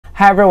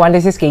Hi everyone,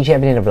 this is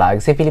toffe.avelino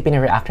Vlogs, a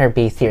Filipino reactor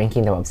based here in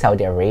Kingdom of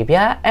Saudi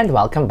Arabia, and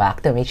welcome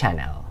back to my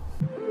channel.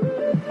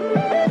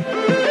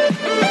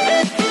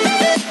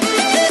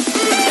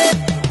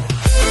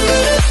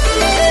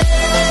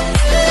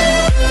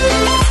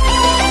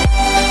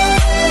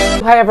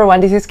 Hi everyone,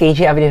 this is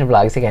toffe.avelino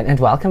Vlogs again, and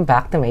welcome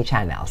back to my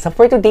channel. So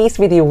for today's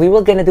video, we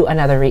will gonna do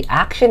another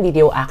reaction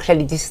video.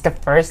 Actually, this is the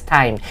first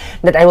time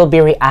that I will be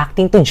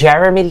reacting to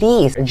Jeremy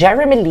Lee.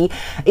 Jeremy Lee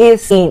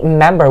is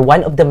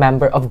one of the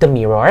member of The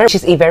Mirror, which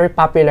is a very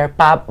popular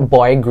pop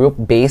boy group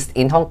based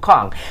in Hong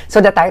Kong.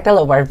 So the title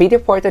of our video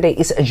for today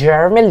is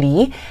Jeremy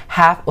Lee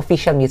Half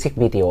Official Music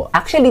Video.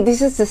 Actually,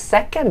 this is the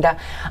second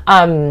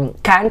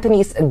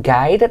Cantonese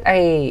guy that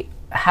I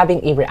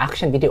having a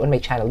reaction video on my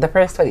channel. The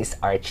first one is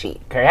Archie,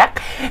 correct?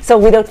 So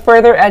without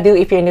further ado,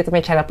 if you're new to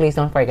my channel, please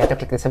don't forget to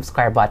click the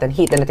subscribe button,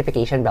 hit the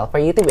notification bell for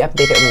you to be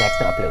updated on the next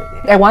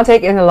upload. I won't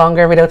take any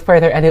longer. Without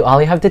further ado,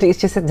 all you have to do is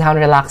just sit down,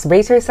 relax,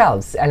 brace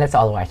yourselves, and let's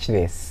all watch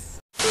this.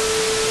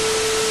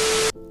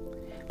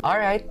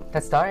 Alright,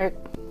 let's start.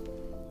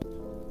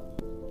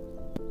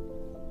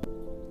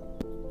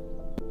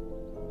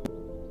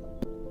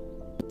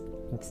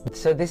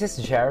 So this is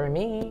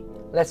Jeremy.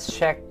 Let's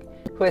check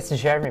who is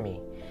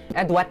Jeremy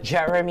and what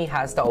Jeremy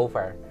has to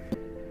offer.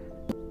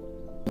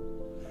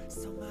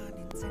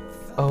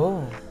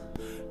 Oh.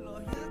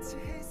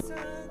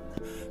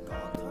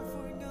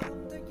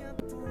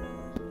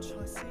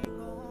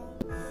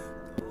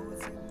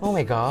 Oh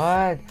my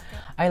god.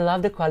 I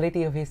love the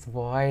quality of his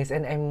voice,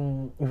 and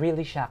I'm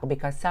really shocked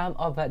because some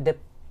of the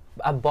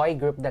boy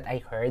group that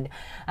I heard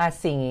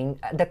singing,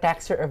 the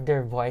texture of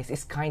their voice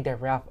is kind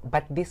of rough,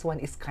 but this one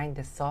is kind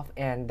of soft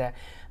and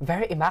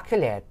very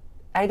immaculate.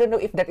 I don't know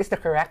if that is the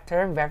correct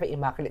term, very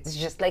immaculate. It's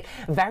just like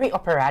very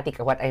operatic,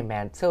 what I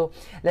meant. So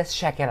let's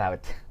check it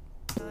out.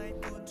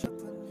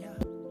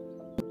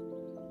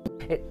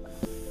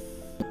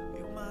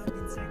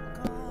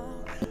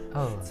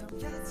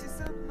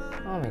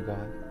 Oh my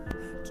god.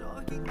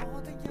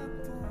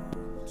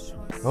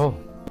 Oh.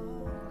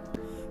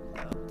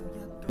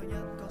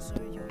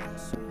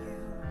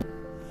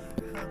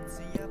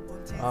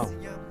 Oh.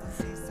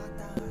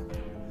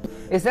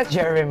 Is that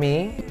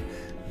Jeremy?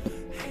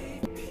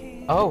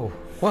 Oh,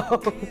 wow.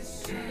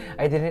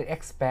 I didn't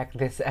expect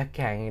this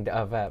kind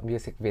of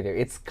music video.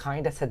 It's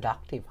kind of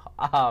seductive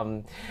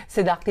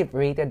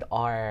rated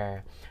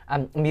R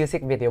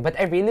music video. But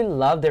I really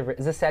love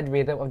the sad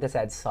rhythm of the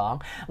sad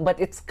song. But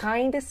it's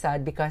kind of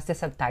sad because the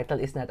subtitle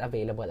is not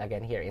available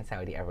again here in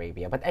Saudi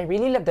Arabia. But I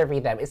really love the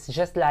rhythm. It's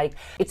just like,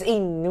 it's a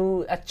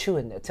new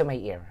tune to my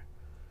ear.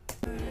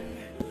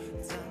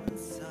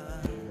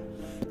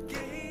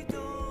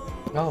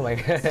 Oh my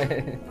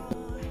god.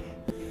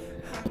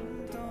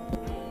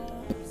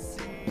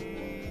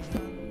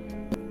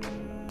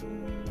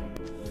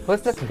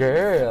 Who's this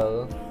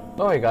girl?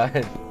 Oh my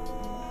god.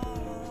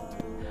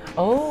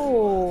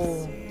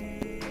 Oh.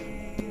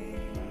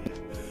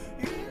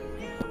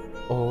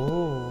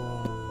 Oh.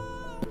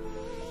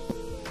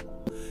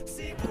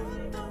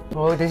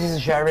 Oh, this is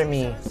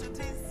Jeremy.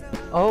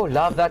 Oh,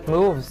 love that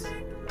moves.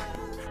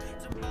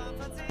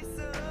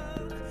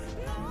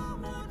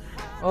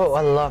 Oh,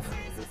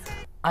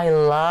 I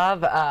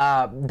love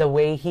the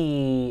way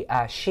he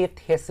shift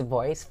his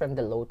voice from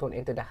the low tone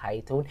into the high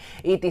tone.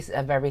 It is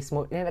very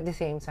smooth, and at the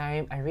same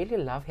time, I really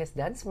love his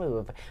dance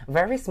move.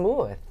 Very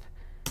smooth.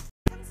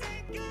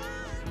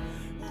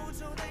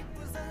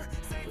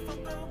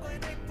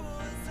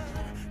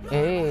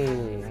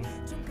 Hey.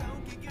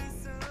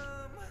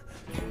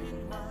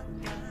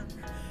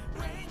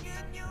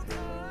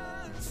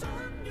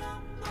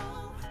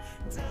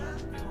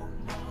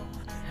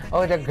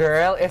 Oh, the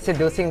girl is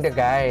seducing the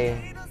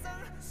guy.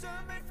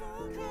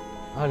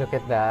 Oh, look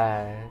at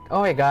that.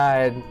 Oh my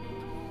god.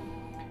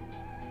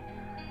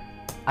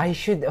 I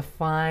should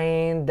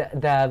find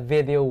the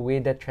video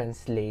with the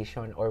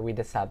translation or with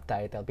the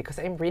subtitle because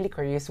I'm really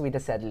curious with the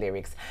sad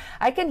lyrics.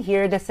 I can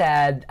hear the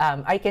sad,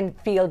 I can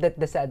feel that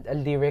the sad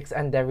lyrics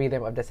and the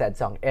rhythm of the sad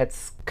song.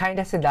 It's kind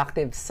of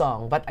seductive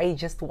song, but I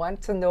just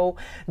want to know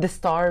the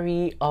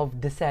story of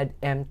the sad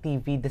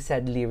MTV, the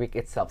sad lyric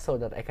itself, so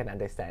that I can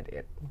understand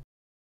it.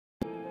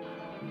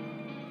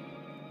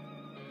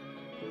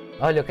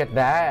 Oh, look at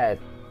that.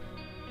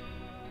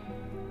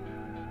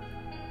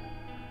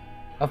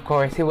 Of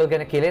course, he will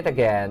gonna kill it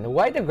again.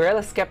 Why the girl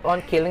has kept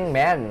on killing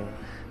men?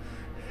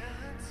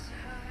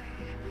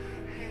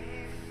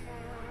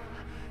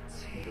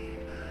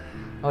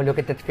 Oh, look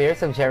at the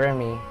fears of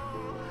Jeremy.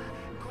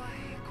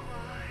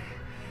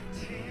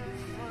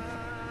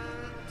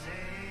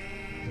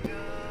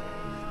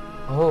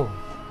 Oh.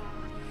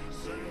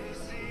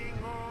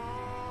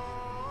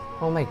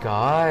 Oh my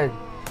god.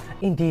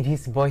 Indeed,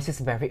 his voice is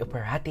very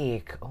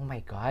operatic. Oh my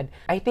god.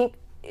 I think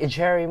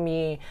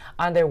Jeremy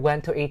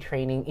underwent to a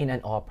training in an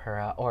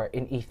opera or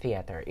in a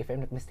theater, if I'm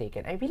not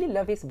mistaken. I really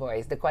love his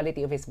voice. The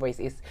quality of his voice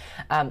is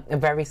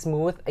very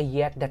smooth,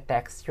 yet the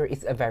texture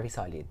is very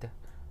solid.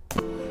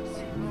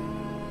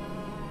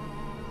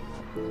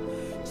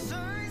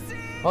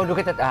 Oh, look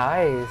at that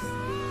eyes.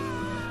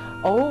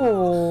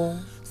 Oh.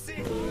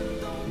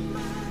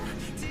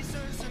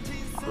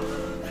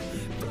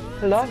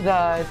 Love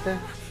that.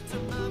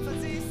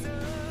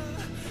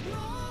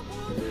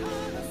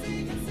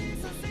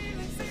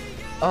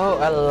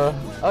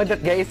 Oh,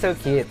 that guy is so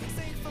cute.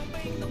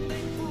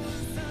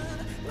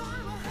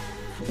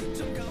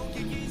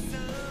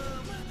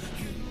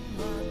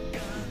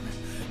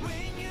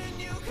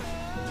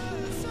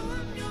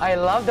 I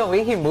love the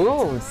way he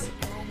moves.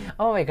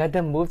 Oh my god,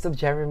 the moves of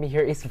Jeremy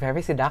here is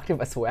very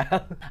seductive as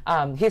well.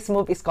 His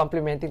move is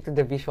complementing to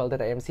the visual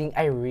that I am seeing.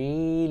 I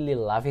really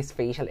love his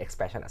facial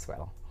expression as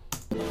well.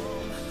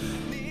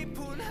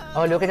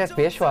 Oh, look at that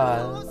visual.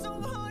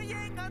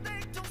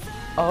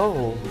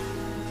 Oh.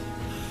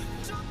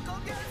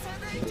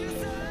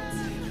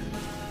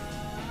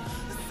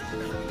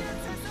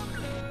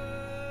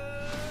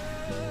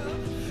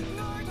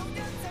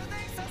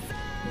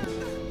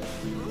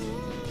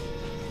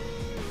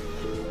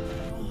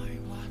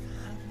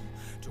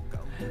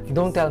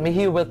 Don't tell me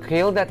he will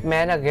kill that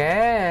man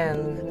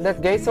again.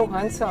 That guy is so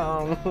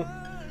handsome.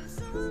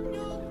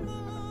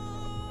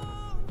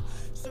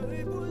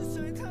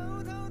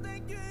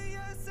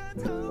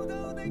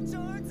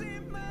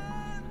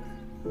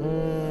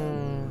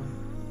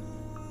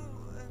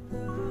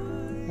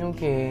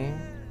 Okay.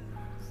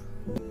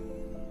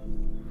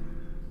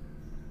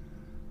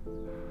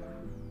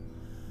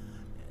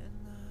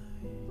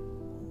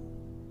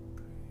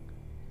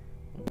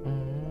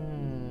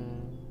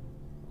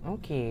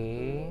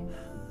 Okay.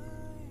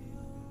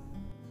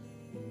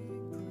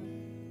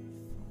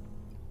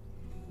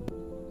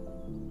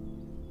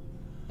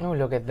 Oh,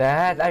 look at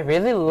that. I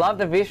really love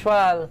the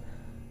visual.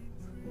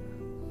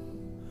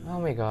 Oh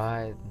my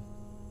god.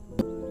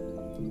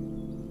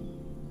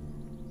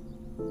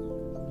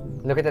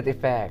 Look at that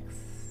effects.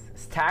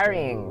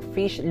 Starring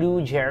Fish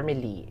Lou Jeremy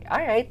Lee.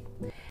 Alright.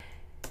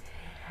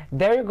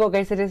 There you go,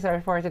 guys. It is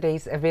all for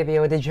today's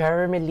video, the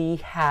Jeremy Lee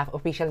half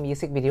official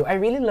music video. I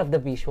really love the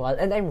visual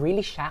and I'm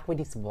really shocked with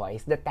his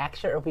voice. The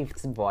texture of his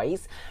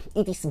voice,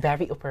 it is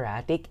very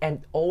operatic,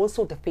 and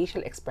also the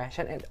facial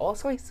expression and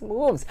also his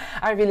moves.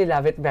 I really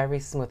love it. Very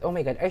smooth. Oh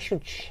my god, I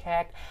should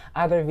check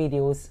other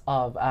videos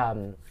of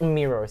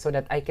Mirror so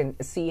that I can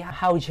see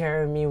how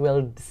Jeremy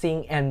will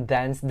sing and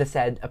dance the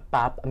said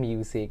pop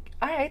music.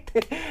 Alright,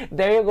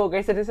 there you go,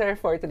 guys. It is all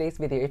for today's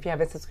video. If you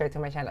haven't subscribed to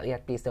my channel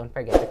yet, please don't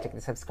forget to click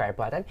the subscribe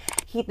button.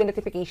 Hit the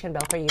notification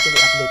bell for you to be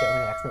updated on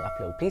my next new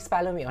upload. Please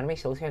follow me on my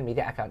social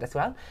media account as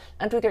well,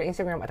 on Twitter,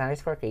 Instagram,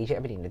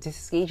 @_KJ_Avelino.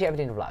 This is KJ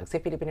Avelino Vlogs, a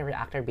Filipino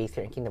reactor based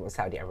here in Kingdom of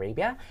Saudi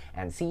Arabia,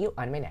 and see you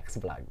on my next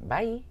vlog.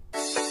 Bye!